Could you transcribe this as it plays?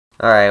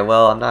Alright,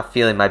 well, I'm not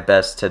feeling my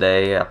best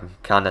today. I'm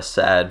kind of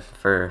sad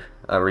for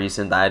a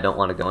reason that I don't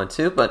want to go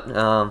into, but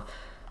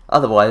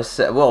otherwise,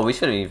 well, we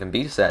shouldn't even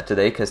be sad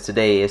today because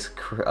today is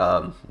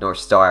North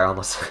Star.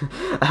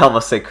 I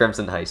almost say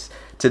Crimson Heist.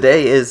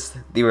 Today is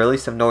the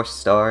release of North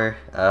Star,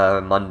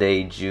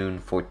 Monday,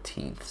 June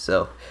 14th.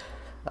 So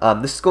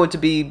this is going to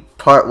be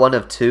part 1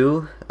 of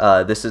 2.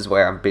 This is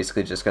where I'm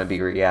basically just going to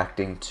be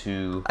reacting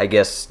to, I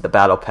guess, the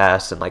battle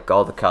pass and like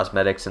all the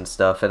cosmetics and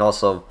stuff, and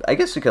also I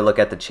guess we could look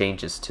at the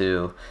changes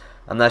too.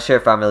 I'm not sure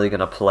if I'm really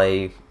gonna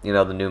play, you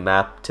know, the new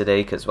map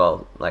today, because,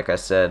 well, like I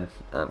said,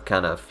 I'm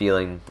kind of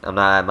feeling I'm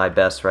not at my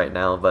best right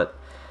now, but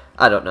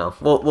I don't know.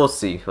 We'll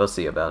see. We'll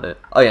see about it.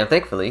 Oh yeah,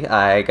 thankfully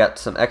I got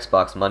some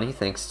Xbox money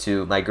thanks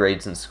to my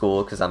grades in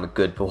school, because I'm a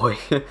good boy.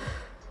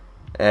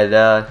 And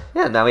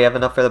yeah, now we have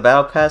enough for the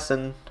battle pass,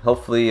 and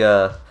hopefully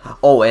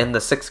oh, and the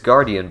 6th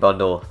Guardian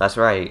bundle. That's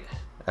right.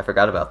 I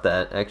forgot about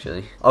that,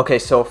 actually. Okay,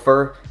 so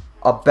for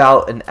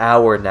about an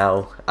hour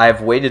now,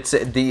 I've waited.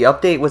 The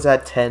update was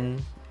at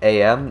 10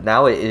 a.m.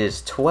 Now it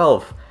is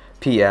 12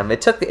 p.m.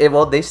 It took,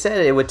 well, they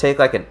said it would take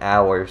like an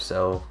hour,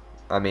 so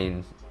I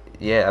mean,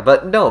 yeah,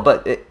 but no,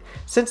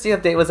 since the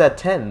update was at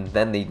 10,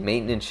 then the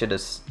maintenance should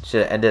have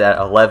ended at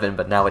 11,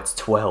 but now it's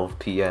 12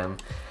 p.m.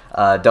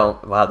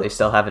 Wow, they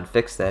still haven't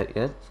fixed that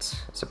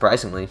yet,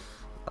 surprisingly.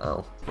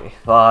 Oh, okay.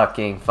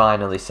 Fucking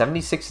finally,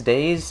 76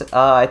 days.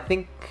 I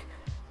think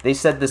they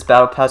said this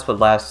battle pass would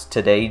last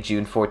today,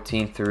 June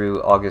 14th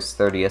through August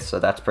 30th, so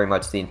that's pretty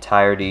much the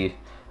entirety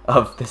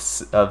of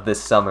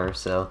this summer.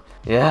 So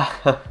yeah,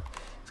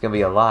 it's gonna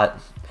be a lot.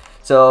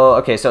 So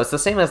okay, so it's the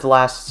same as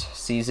last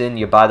season.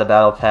 You buy the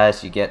battle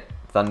pass, you get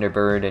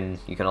Thunderbird, and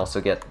you can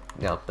also get,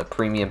 you know, the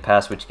premium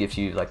pass, which gives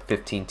you like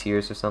 15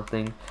 tiers or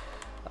something.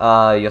 You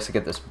also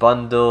get this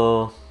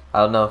bundle.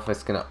 I don't know if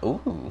it's gonna,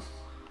 ooh,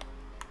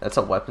 that's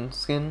a weapon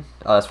skin.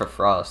 Oh, that's for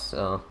Frost.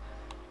 So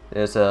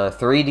there's a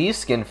 3D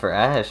skin for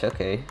Ash.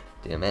 Okay,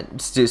 damn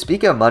it. Dude,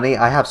 speaking of money,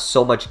 I have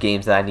so much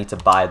games that I need to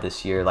buy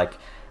this year, like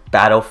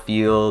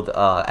Battlefield,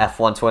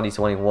 F1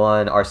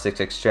 2021, R6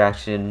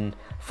 Extraction,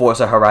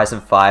 Forza Horizon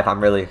 5.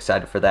 I'm really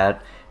excited for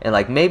that. And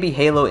like maybe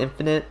Halo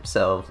Infinite.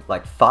 So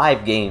like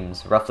 5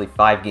 games, roughly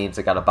 5 games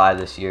I gotta buy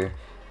this year.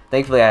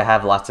 Thankfully I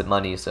have lots of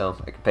money, so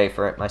I can pay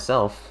for it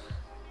myself.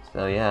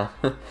 So yeah.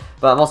 But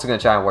I'm also gonna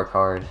try and work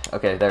hard.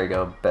 Okay, there we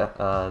go.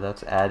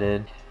 That's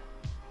added.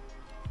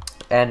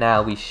 And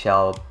now we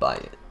shall buy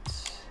it.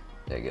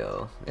 There you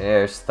go.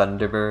 There's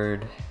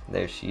Thunderbird.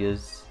 There she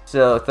is.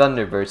 So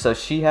Thunderbird, so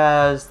she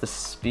has the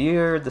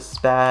spear, the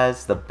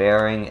spaz, the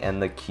bearing,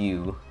 and the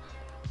Q,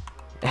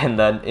 and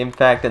the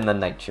impact and the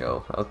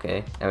nitro.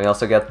 Okay, and we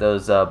also got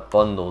those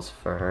bundles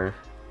for her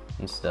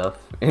and stuff.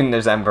 And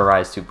there's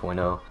Emberize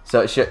 2.0.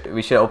 So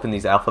we should open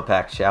these alpha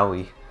packs, shall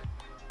we?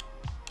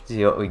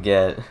 See what we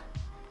get.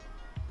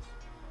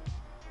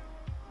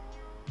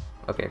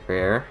 Okay,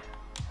 fair.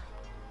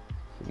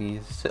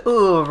 These.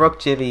 Ooh,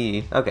 Rook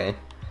Jibby. Okay,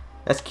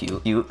 that's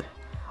cute. Cute.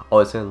 Oh,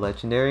 is it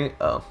legendary?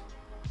 Oh.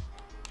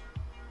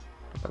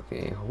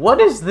 Okay, what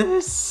is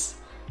this?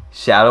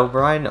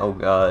 Shadowbrine? Oh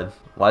god.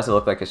 Why does it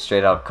look like a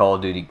straight out Call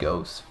of Duty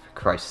ghost? For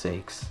Christ's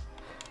sakes.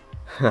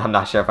 I'm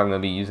not sure if I'm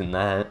going to be using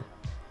that.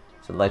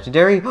 Is it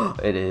legendary?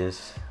 It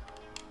is.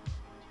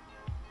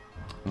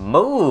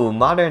 Moo!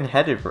 Modern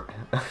headed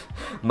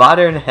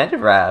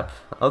wrap.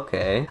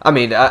 Okay. I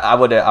mean, I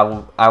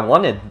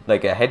wanted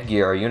like a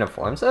headgear or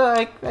uniform, so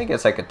I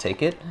guess I could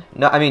take it.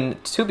 No, I mean,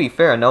 to be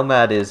fair,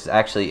 Nomad is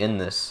actually in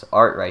this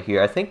art right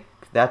here. I think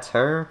that's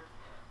her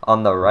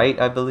on the right,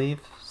 I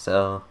believe.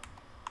 So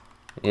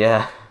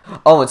yeah.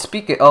 Oh,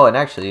 and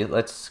actually,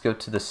 let's go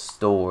to the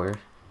store.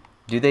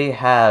 Do they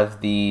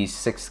have the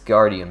 6th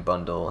Guardian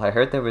bundle? I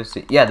heard there was,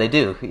 yeah, they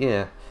do.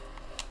 Yeah.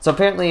 So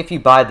apparently if you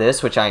buy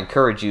this, which I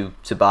encourage you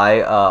to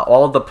buy,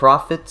 all of the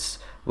profits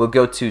will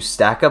go to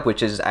Stack Up,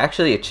 which is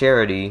actually a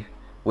charity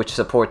which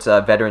supports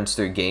veterans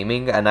through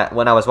gaming. And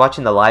when I was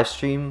watching the live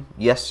stream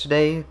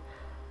yesterday,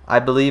 I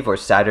believe, or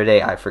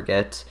Saturday, I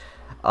forget,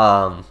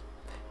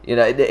 you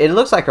know, it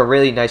looks like a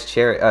really nice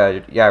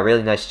charity. Yeah, a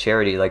really nice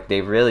charity. Like, they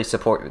really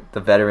support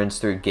the veterans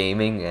through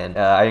gaming, and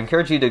I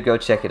encourage you to go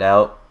check it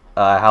out.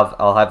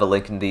 I'll have a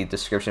link in the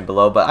description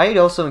below. But I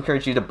also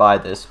encourage you to buy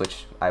this,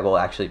 which I will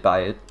actually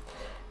buy it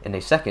in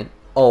a second.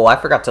 Oh, I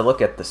forgot to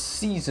look at the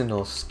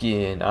seasonal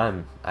skin.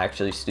 I'm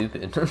actually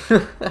stupid.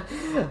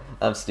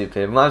 I'm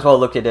stupid. Might as well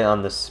look at it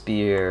on the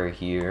spear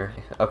here.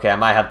 Okay, I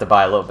might have to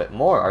buy a little bit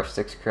more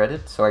R6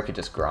 credits, or I could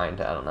just grind.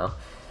 I don't know.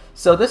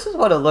 So this is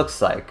what it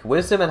looks like.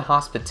 Wisdom and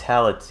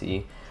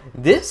Hospitality.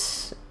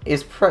 This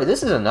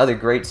is another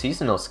great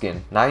seasonal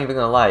skin. Not even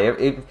gonna lie.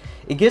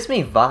 It gives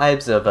me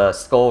vibes of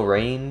Skull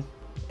Rain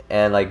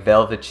and like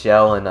Velvet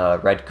Shell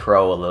and Red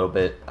Crow a little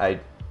bit. I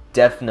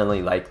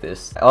definitely like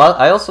this.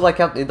 I also like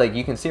how, like,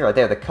 you can see right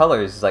there, the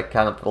colors like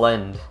kind of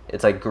blend.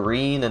 It's like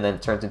green and then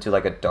it turns into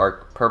like a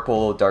dark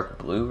purple, dark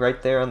blue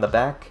right there on the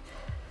back.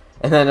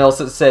 And then it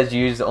also says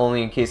used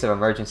only in case of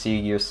emergency,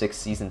 year 6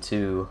 season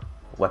 2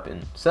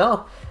 weapon.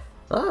 So,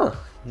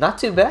 oh, not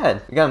too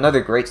bad. We got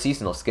another great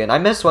seasonal skin. I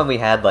miss when we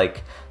had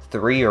like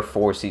 3 or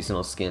 4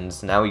 seasonal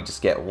skins. Now we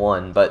just get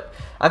 1, but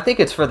I think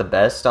it's for the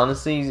best,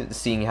 honestly,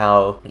 seeing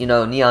how, you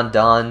know, Neon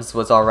Dawns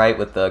was alright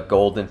with the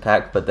gold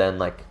impact, but then,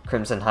 like,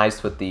 Crimson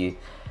Heist with the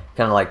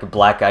kind of like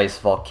Black Ice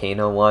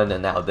Volcano one,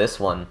 and now this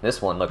one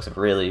looks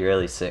really,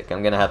 really sick.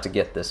 I'm gonna have to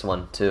get this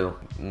one, too.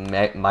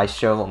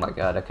 Maestro, oh my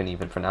god, I couldn't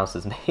even pronounce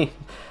his name.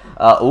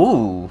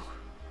 Ooh.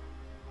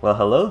 Well,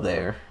 hello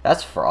there.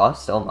 That's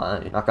Frost, oh my.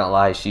 Not gonna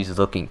lie, she's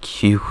looking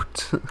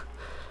cute.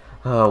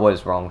 Oh, what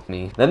is wrong with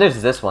me? Then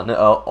there's this one.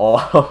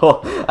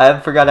 Oh, I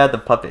forgot I had the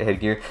puppet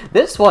headgear.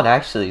 This one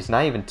actually is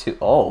not even too.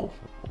 Oh,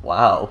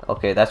 wow.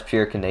 Okay, that's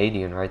pure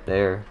Canadian right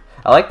there.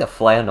 I like the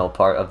flannel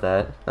part of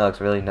that. That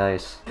looks really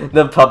nice.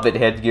 The puppet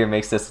headgear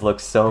makes this look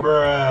so.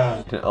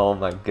 Bruh. Oh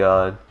my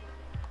god.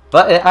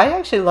 But I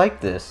actually like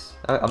this.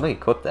 I'm gonna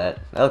equip that.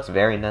 That looks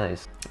very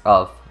nice.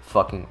 Oh,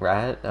 fucking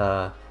rat.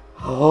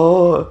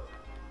 Oh,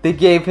 they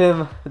gave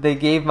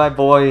my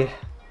boy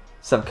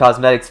some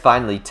cosmetics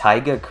finally.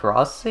 Taiga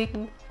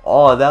Crossing?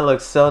 Oh, that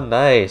looks so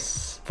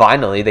nice.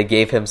 Finally, they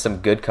gave him some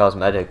good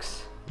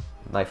cosmetics.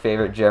 My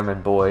favorite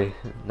German boy,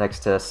 next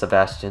to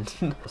Sebastian.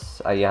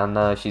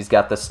 Ayana, she's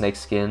got the snake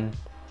skin.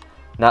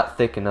 Not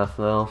thick enough,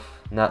 though.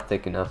 Not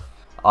thick enough.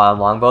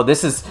 Longbow.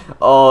 This is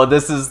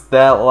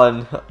that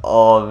one.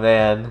 Oh,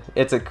 man.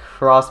 It's a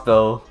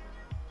crossbow,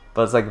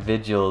 but it's like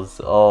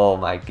vigils. Oh,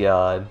 my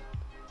god.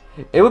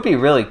 It would be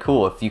really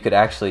cool if you could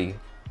actually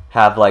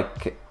have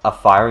like a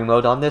firing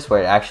mode on this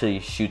where it actually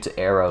shoots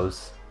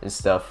arrows and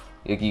stuff.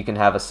 You can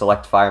have a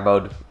select fire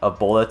mode of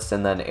bullets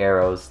and then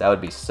arrows. That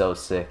would be so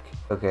sick.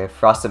 Okay,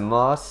 Frosted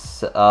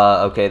Moss.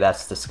 Okay,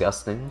 that's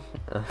disgusting.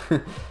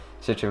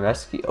 Search and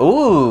rescue.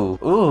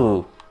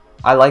 Ooh,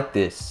 I like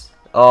this.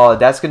 Oh,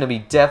 that's gonna be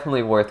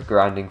definitely worth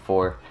grinding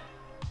for.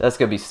 That's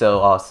gonna be so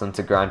awesome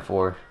to grind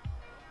for.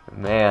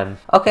 Man.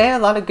 Okay, a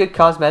lot of good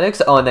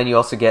cosmetics. Oh, and then you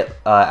also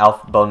get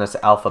bonus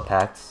alpha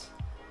packs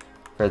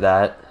for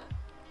that.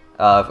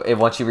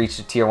 Once you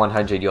reach tier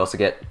 100, you also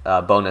get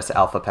bonus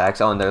alpha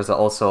packs. Oh, and there's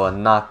also a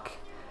knock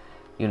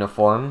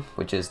uniform,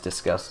 which is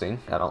disgusting.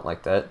 I don't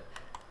like that.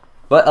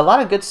 But a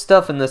lot of good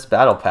stuff in this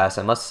battle pass,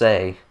 I must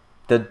say.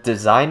 The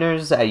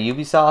designers at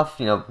Ubisoft,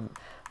 you know,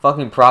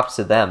 fucking props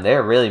to them.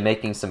 They're really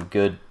making some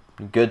good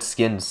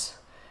skins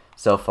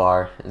so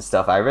far and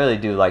stuff. I really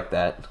do like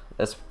that.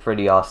 That's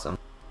pretty awesome.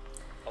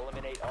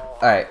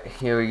 Alright,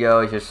 here we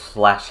go. Here's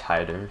Flash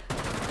Hider.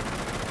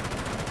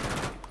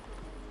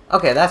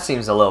 Okay, that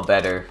seems a little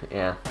better,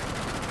 yeah.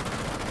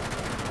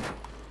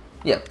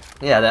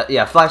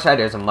 Yeah, Flash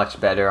Hider is much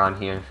better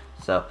on here,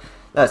 so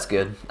that's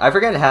good. I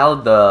forget how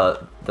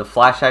the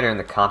Flash Hider and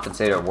the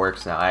compensator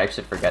works now. I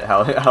actually forget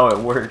how it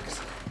works.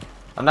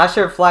 I'm not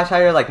sure if Flash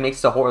Hider like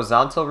makes the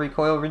horizontal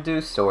recoil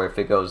reduced, or if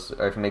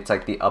it makes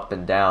like the up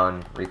and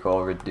down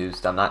recoil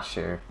reduced. I'm not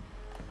sure.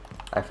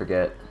 I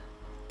forget.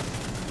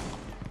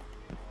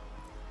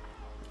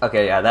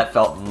 Okay, yeah, that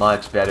felt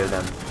much better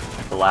than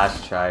the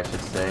last try, I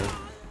should say.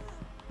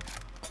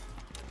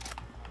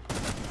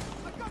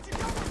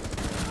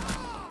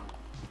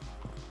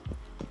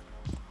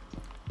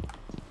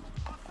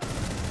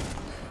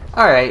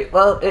 Alright,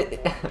 well,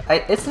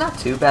 it's not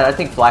too bad. I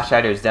think Flash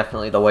Hider is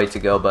definitely the way to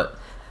go, but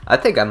I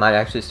think I might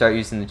actually start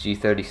using the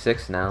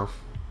G36 now.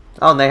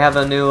 Oh, and they have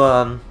a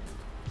new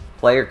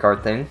player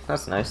card thing.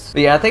 That's nice.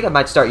 But yeah, I think I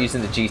might start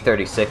using the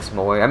G36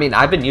 more. I mean,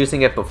 I've been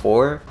using it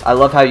before. I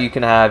love how you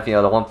can have, you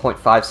know, the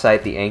 1.5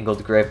 sight, the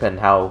angled grip, and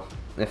how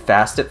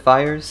fast it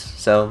fires.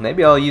 So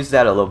maybe I'll use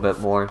that a little bit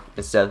more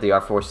instead of the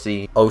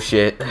R4C. Oh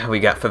shit, we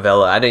got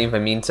Favela. I didn't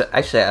even mean to.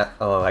 Actually,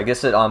 I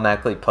guess it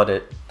automatically put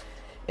it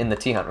in the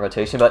T-Hunt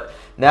rotation, but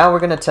now we're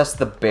gonna test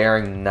the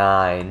Bearing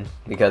 9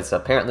 because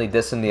apparently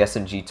this and the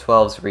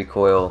SMG-12's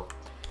recoil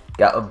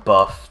got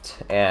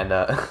buffed, and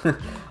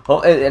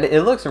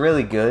it looks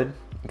really good.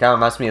 It kind of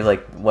reminds me of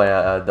like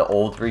the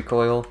old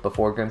recoil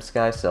before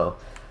Grimsky, so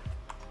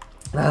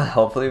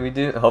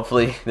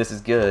hopefully this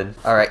is good.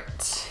 All right,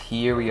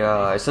 here we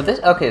are. So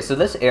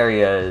this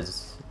area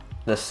is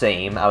the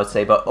same, I would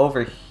say, but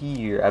over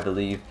here, I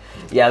believe,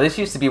 yeah, this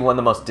used to be one of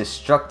the most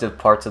destructive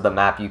parts of the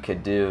map you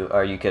could do,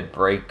 or you could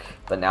break,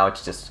 but now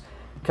it's just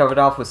covered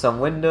off with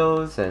some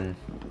windows, and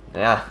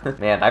yeah,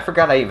 man, I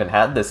forgot I even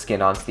had this skin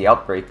on. It's the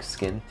Outbreak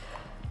skin.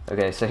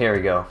 Okay, so here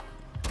we go.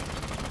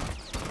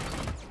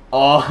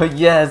 Oh,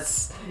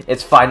 yes!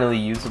 It's finally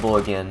usable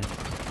again.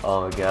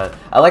 Oh my god.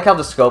 I like how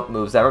the scope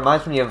moves. That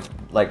reminds me of,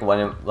 like, when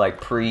it, like,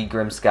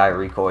 pre-Grimsky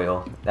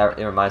recoil.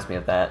 It reminds me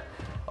of that.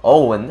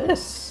 Oh, and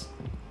this.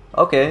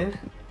 Okay.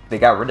 They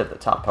got rid of the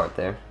top part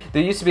there.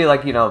 There used to be,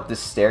 like, you know, this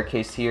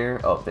staircase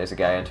here. Oh, there's a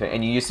guy entering.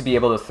 And you used to be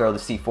able to throw the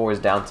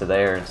C4s down to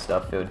there and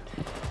stuff.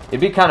 It'd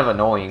be kind of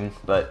annoying,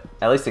 but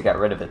at least they got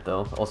rid of it,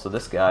 though. Also,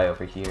 this guy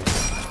over here.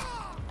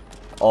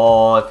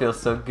 Oh, it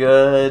feels so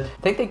good.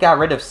 I think they got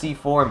rid of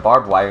C4 and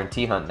barbed wire in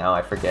T-Hunt now.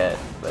 I forget.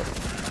 But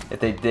if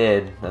they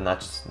did, then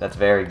that's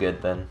very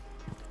good, then.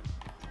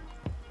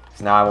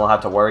 Because now I won't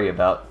have to worry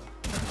about,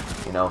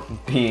 you know,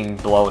 being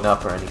blown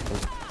up or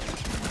anything.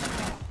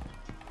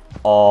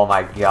 Oh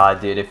my god,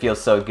 dude, it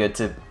feels so good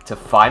to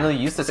finally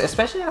use this,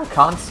 especially on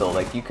console.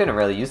 Like, you couldn't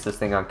really use this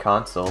thing on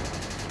console.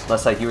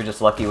 Unless like you were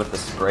just lucky with the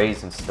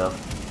sprays and stuff.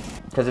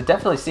 Because it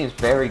definitely seems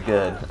very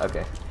good.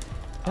 Okay.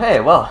 Hey,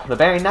 well, the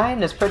Bearing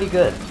 9 is pretty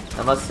good,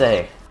 I must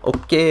say.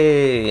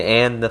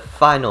 Okay, and the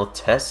final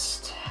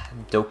test.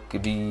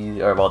 Dokkaebi,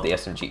 or well, the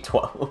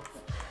SMG-12.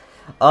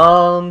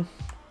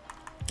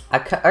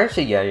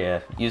 Actually, yeah,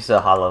 use the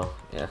hollow.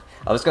 Yeah,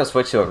 I was gonna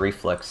switch to a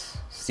reflex.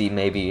 See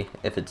maybe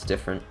if it's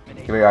different.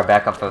 Here we are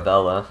back on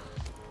Favela.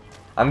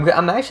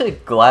 I'm actually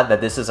glad that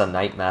this is a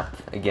night map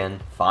again,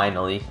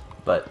 finally.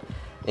 But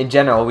in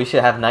general, we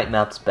should have night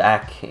maps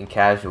back in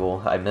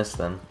casual. I miss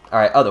them. All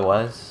right,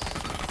 otherwise.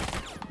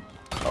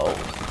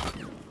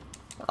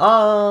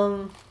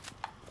 Oh.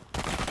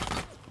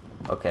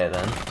 Okay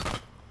then.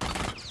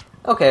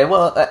 Okay,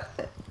 well,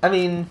 I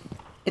mean,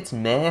 it's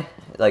meh,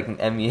 like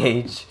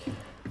MEH,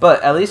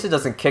 but at least it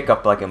doesn't kick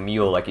up like a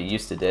mule like it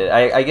used to did.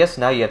 I guess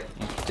now you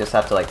just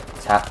have to like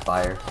tap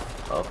fire.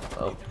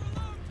 Oh.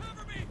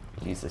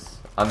 Jesus.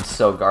 I'm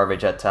so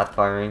garbage at tap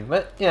firing,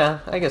 but yeah,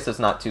 I guess it's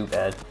not too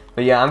bad.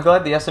 But yeah, I'm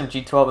glad the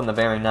SMG-12 and the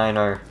Bearing 9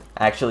 are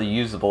actually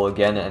usable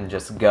again and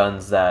just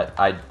guns that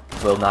I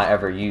will not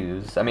ever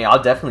use. I mean,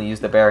 I'll definitely use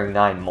the Bearing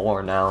 9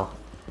 more now,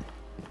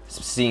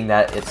 seeing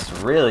that it's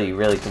really,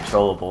 really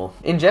controllable.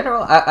 In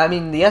general, I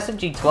mean, the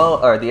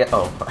SMG-12, or the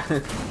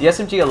the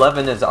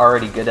SMG-11 is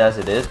already good as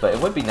it is, but it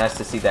would be nice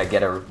to see that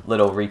get a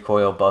little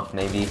recoil buff,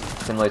 maybe,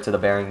 similar to the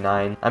Bearing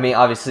 9. I mean,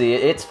 obviously,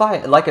 it's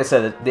fine. Like I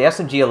said, the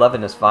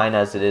SMG-11 is fine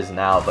as it is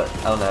now, but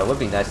I don't know, it would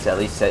be nice to at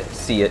least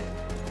see it,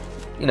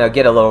 you know,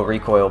 get a little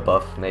recoil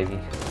buff, maybe.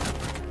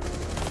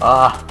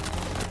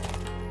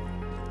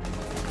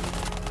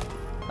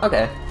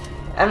 Okay.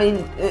 I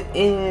mean,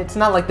 it's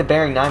not like the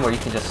Bearing 9 where you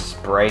can just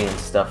spray and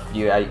stuff.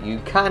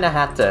 You kind of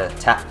have to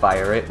tap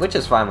fire it, which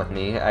is fine with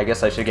me. I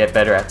guess I should get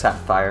better at tap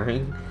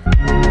firing.